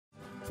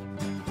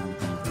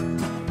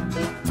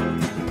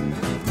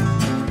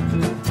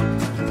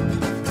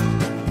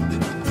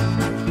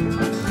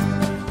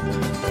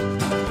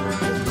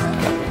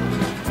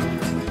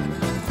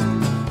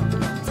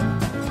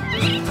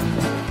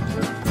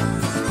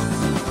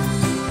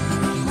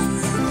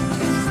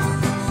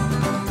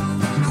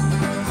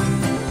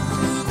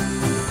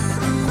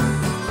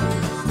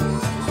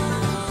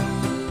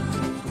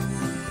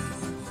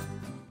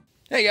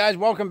Hey guys,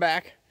 welcome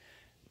back.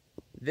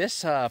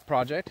 This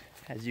project,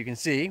 as you can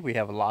see, we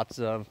have lots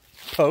of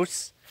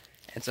posts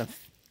and some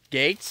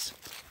gates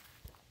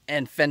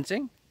and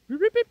fencing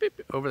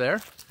over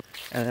there,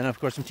 and then of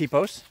course some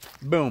T-posts.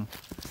 Boom.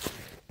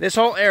 This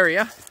whole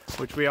area,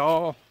 which we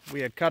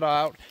had cut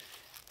out,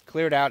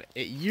 cleared out,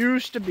 it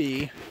used to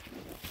be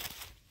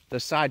the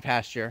side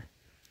pasture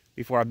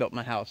before I built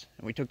my house,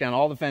 and we took down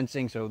all the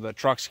fencing so the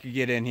trucks could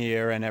get in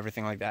here and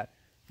everything like that.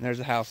 And there's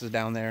the houses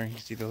down there. You can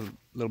see the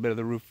little bit of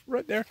the roof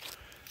right there.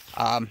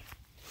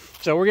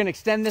 So we're gonna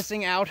extend this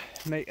thing out,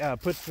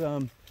 put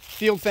some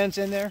field fence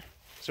in there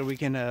so we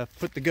can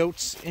put the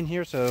goats in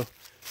here so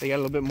they got a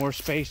little bit more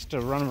space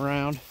to run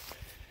around.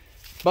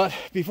 But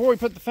before we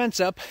put the fence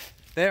up,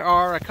 there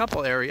are a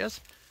couple areas.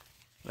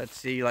 Let's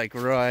see, like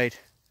right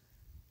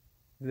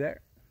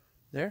there,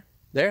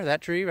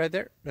 that tree right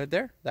there,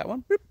 that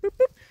one. Boop, boop,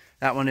 boop.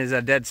 That one is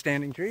a dead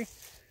standing tree.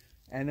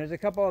 And there's a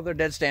couple other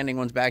dead standing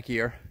ones back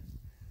here.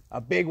 A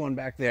big one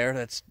back there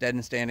that's dead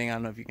and standing. I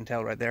don't know if you can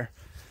tell right there.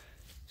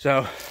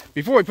 So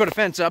before we put a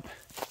fence up,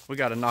 we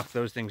got to knock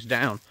those things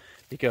down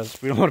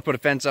because we don't want to put a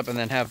fence up and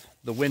then have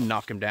the wind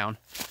knock them down.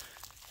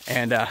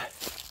 And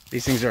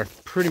these things are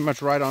pretty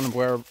much right on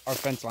where our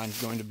fence line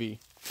is going to be.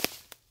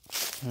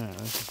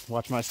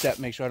 Watch my step,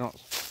 make sure I don't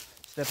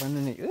step on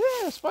any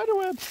spider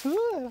web,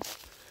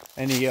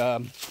 any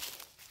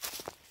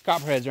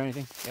copperheads or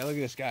anything. Yeah, look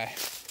at this guy.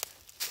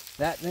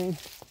 That thing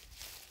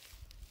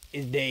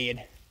is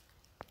dead.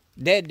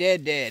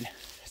 Dead.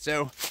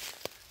 So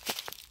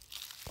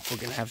we're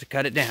gonna have to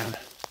cut it down.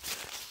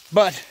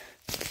 But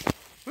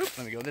whoop,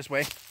 let me go this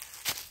way.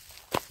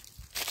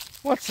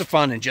 What's the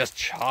fun in just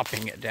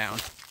chopping it down?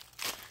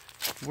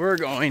 We're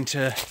going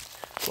to,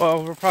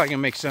 well, we're probably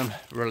gonna make some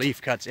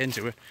relief cuts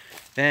into it.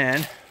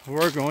 Then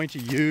we're going to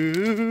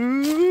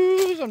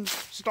use, I'm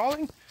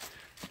stalling,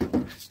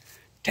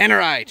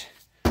 tannerite.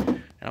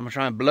 And I'm gonna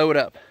try and blow it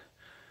up.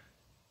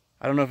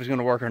 I don't know if it's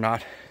gonna work or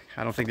not.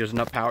 I don't think there's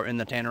enough power in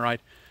the tannerite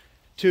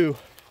to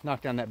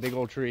knock down that big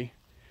old tree,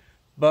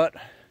 but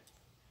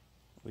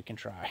we can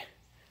try.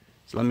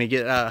 So let me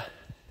get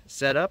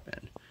set up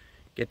and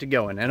get to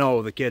going. And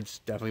oh, the kids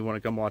definitely want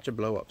to come watch it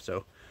blow up,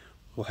 so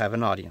we'll have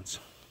an audience.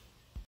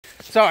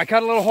 So I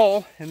cut a little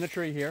hole in the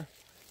tree here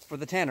for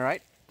the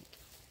tannerite.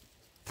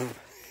 Trying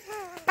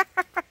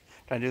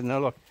to do,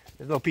 no, look,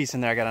 there's a little piece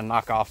in there I gotta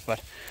knock off, but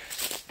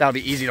that'll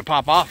be easy to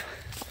pop off.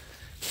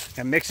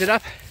 And mix it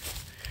up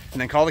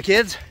and then call the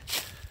kids.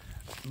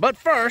 But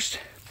first,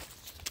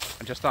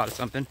 I just thought of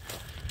something.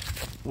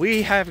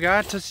 We have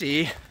got to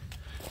see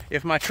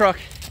if my truck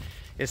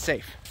is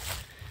safe,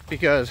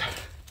 because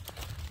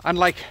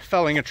unlike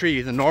felling a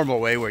tree the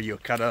normal way where you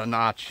cut a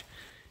notch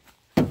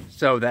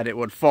so that it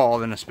would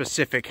fall in a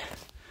specific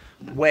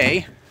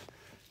way,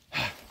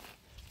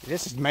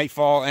 this may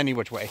fall any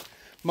which way.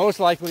 Most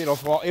likely it'll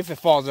fall, if it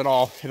falls at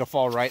all, it'll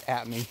fall right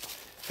at me,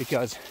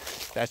 because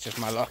that's just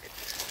my luck.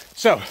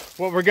 So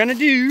what we're gonna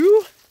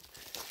do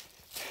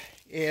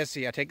is,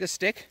 see, I take this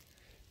stick,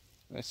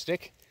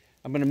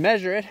 I'm gonna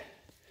measure it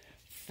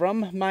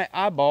from my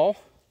eyeball,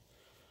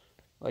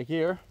 like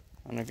here.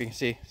 I don't know if you can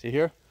see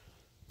here,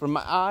 from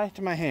my eye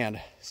to my hand.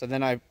 So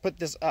then I put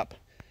this up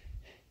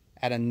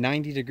at a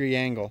 90-degree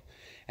angle.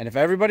 And if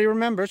everybody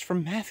remembers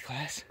from math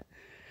class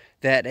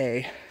that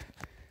a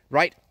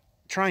right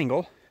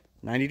triangle,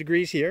 90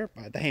 degrees here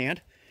by the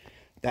hand,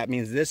 that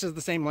means this is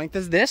the same length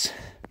as this,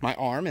 my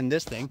arm and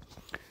this thing.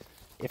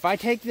 If I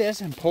take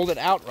this and pulled it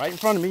out right in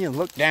front of me and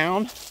look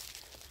down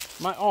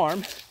my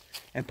arm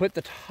and put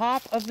the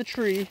top of the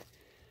tree,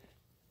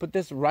 put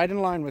this right in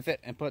line with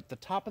it, and put the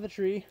top of the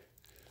tree,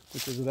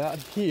 which is about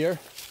here,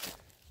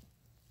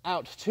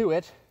 out to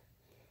it,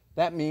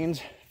 that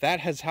means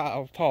that is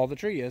how tall the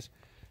tree is.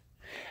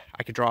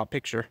 I could draw a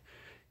picture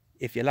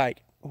if you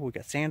like. Oh, we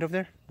got sand over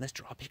there. Let's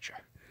draw a picture.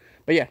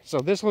 But yeah, so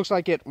this looks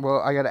like it.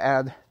 Well, I got to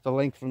add the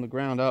length from the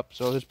ground up,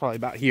 so this is probably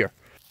about here.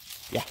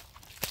 Yeah,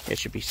 it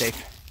should be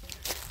safe.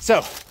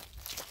 So,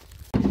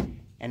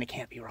 and it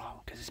can't be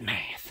wrong because it's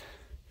math.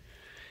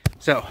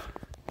 So,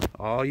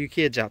 all you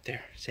kids out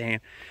there saying,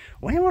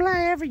 when will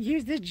I ever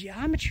use this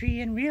geometry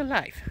in real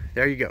life?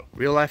 There you go,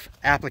 real life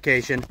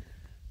application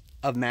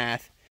of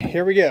math.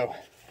 Here we go.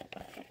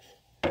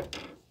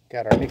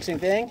 Got our mixing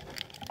thing.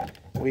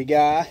 We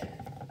got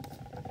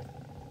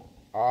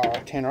our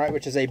tannerite,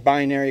 which is a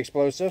binary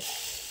explosive.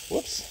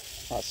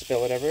 Whoops, I'll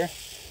spill it everywhere.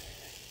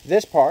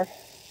 This part,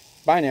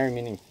 binary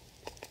meaning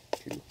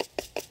 2.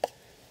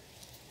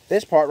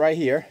 This part right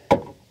here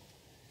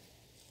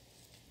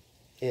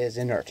is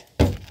inert.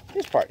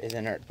 This part is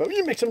inert. But when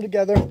you mix them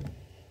together,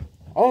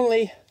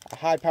 only a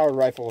high-powered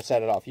rifle will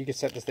set it off. You can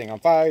set this thing on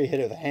fire, you hit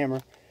it with a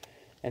hammer,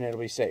 and it'll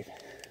be safe.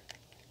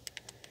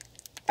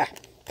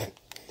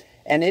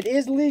 And it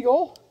is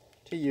legal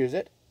to use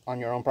it on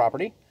your own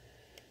property.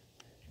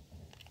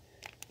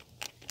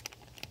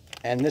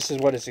 And this is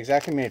what it's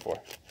exactly made for.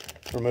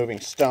 Removing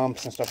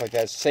stumps and stuff like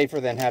that. It's safer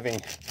than having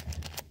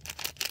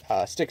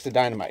sticks of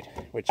dynamite,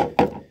 which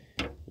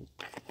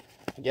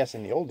I guess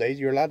in the old days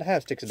you were allowed to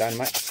have sticks of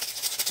dynamite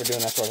for doing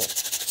that sort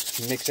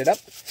of mix it up.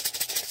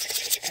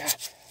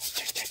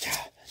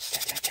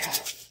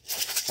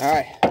 All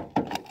right,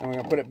 and we're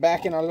gonna put it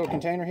back in our little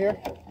container here.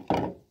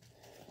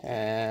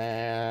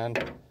 And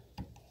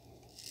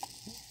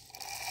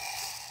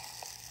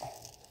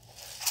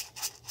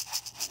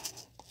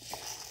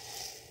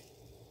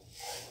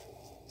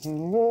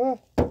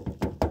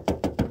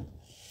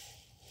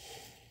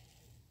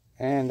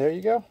there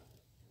you go.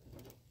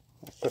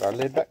 Let's put our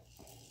lid back.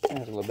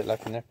 There's a little bit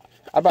left in there.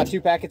 I brought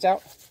 2 packets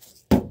out,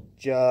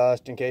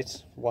 just in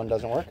case one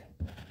doesn't work.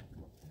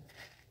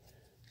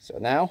 So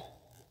now,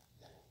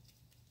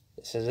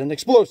 this is an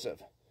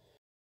explosive.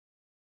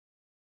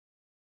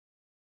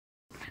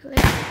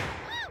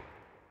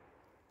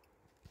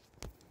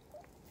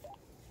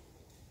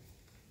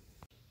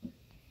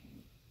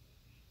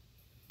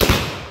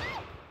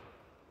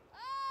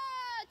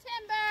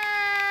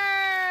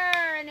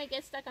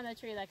 Get stuck on the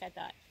tree like I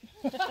thought.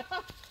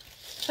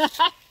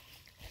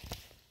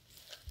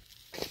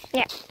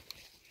 Yeah.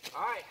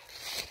 Alright.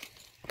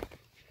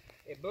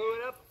 It blew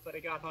it up, but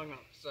it got hung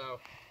up. So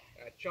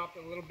I chopped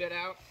a little bit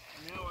out.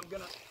 And now I'm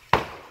gonna.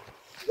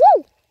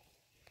 Woo!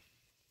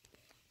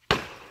 I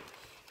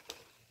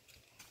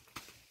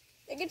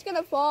think it's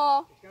gonna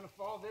fall. It's gonna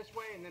fall this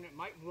way and then it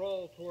might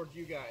roll towards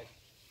you guys.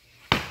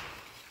 So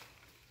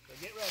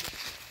get ready.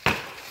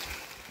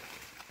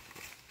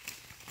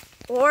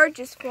 Or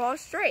just fall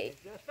straight.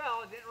 It just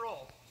fell, it didn't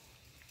roll.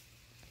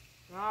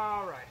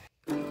 All right.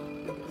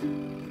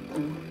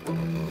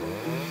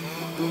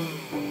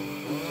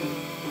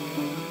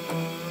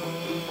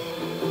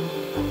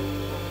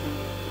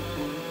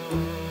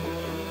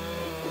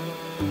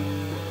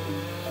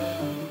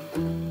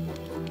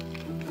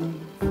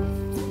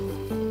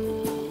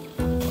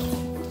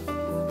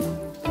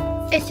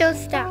 It's still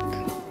stuck.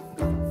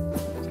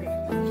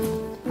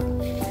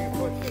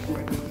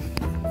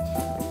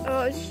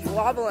 Oh, it's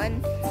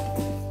wobbling.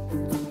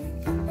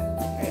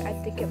 I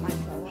think it might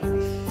fall on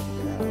me.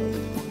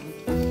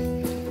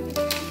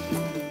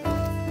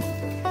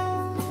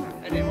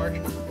 That didn't work.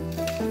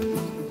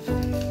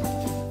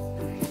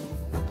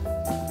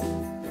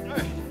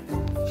 Alright.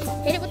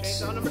 Hit it with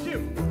chainsaw number 2.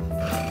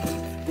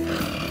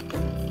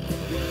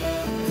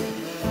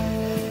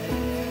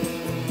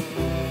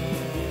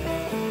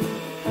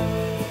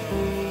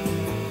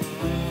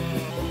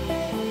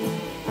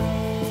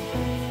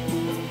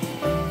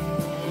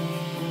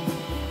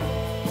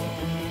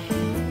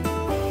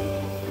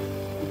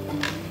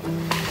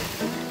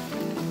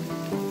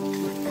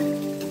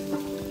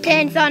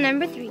 Chainsaw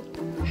number 3.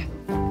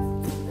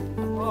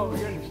 Oh, we're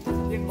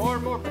getting more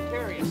and more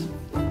precarious.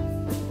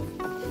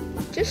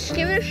 Just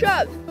give it a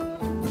shove.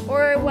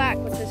 Or a whack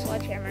with the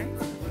sledgehammer.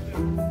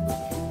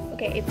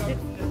 Okay, if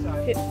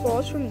it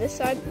falls from this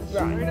side,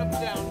 run. Straight up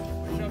and down.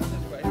 Shove it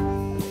this way.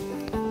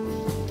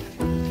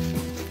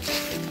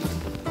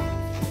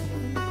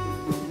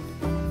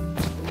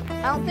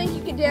 I don't think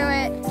you can do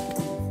it.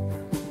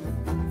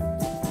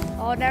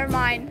 Oh, never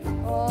mind.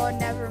 Oh,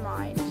 never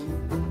mind.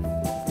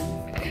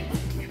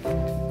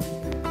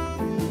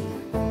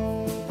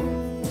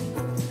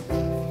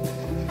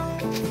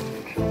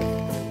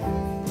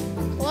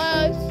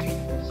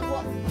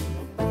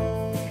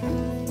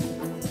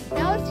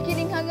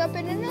 Up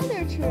in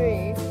another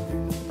tree.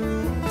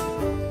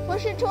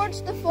 Push it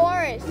towards the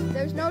forest.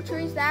 There's no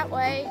trees that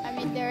way. I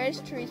mean, there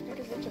is trees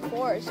because it's a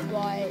forest,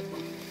 but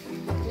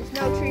there's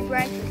no tree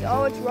branches.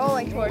 Oh, it's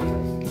rolling towards us.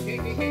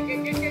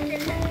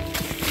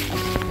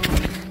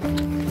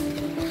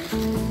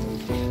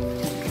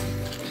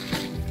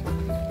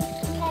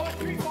 Smallest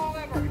tree fall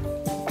ever.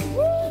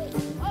 Woo!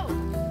 Oh.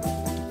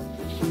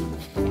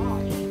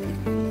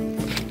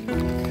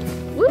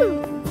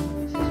 Woo!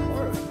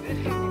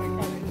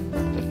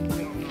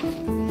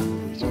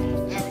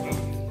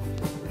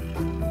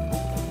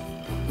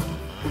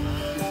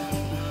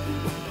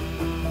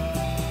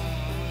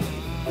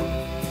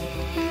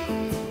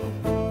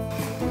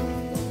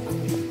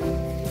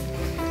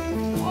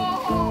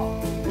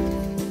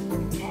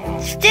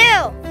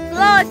 Still,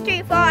 slowest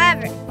tree fall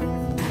ever.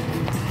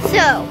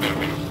 So,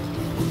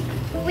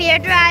 we are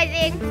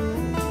driving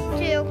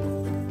to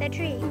the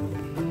tree.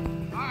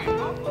 Alright,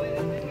 hopefully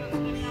this thing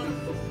doesn't hang out in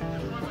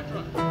front of my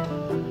truck.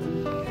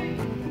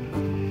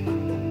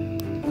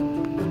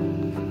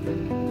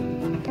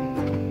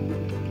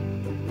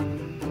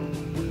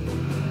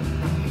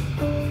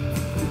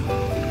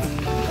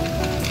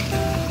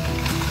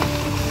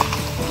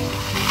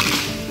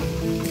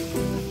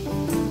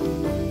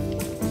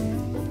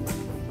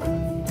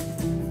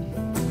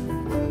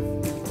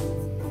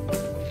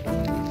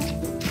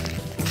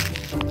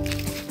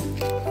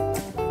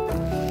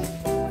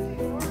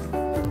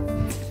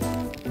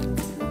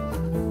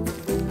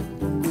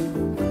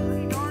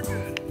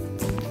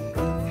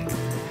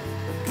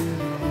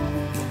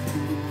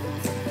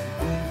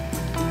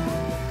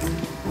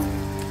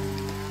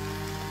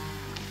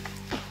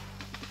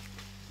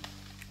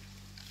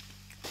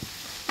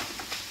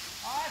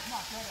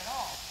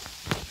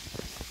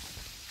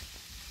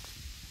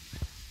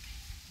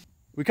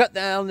 We cut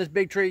down this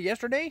big tree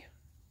yesterday,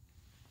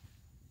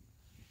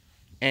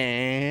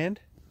 and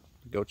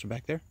the goats are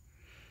back there.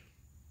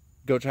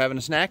 Goats are having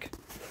a snack.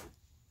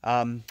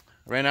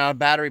 Ran out of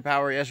battery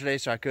power yesterday,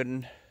 so I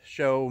couldn't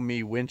show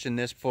me winching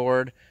this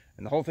forward,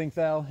 and the whole thing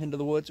fell into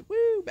the woods.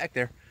 Woo, back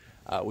there.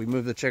 We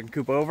moved the chicken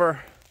coop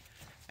over,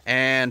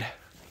 and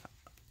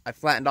I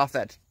flattened off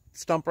that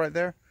stump right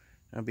there.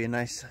 That'll be a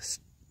nice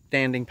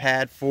standing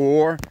pad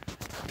for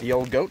the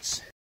old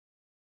goats.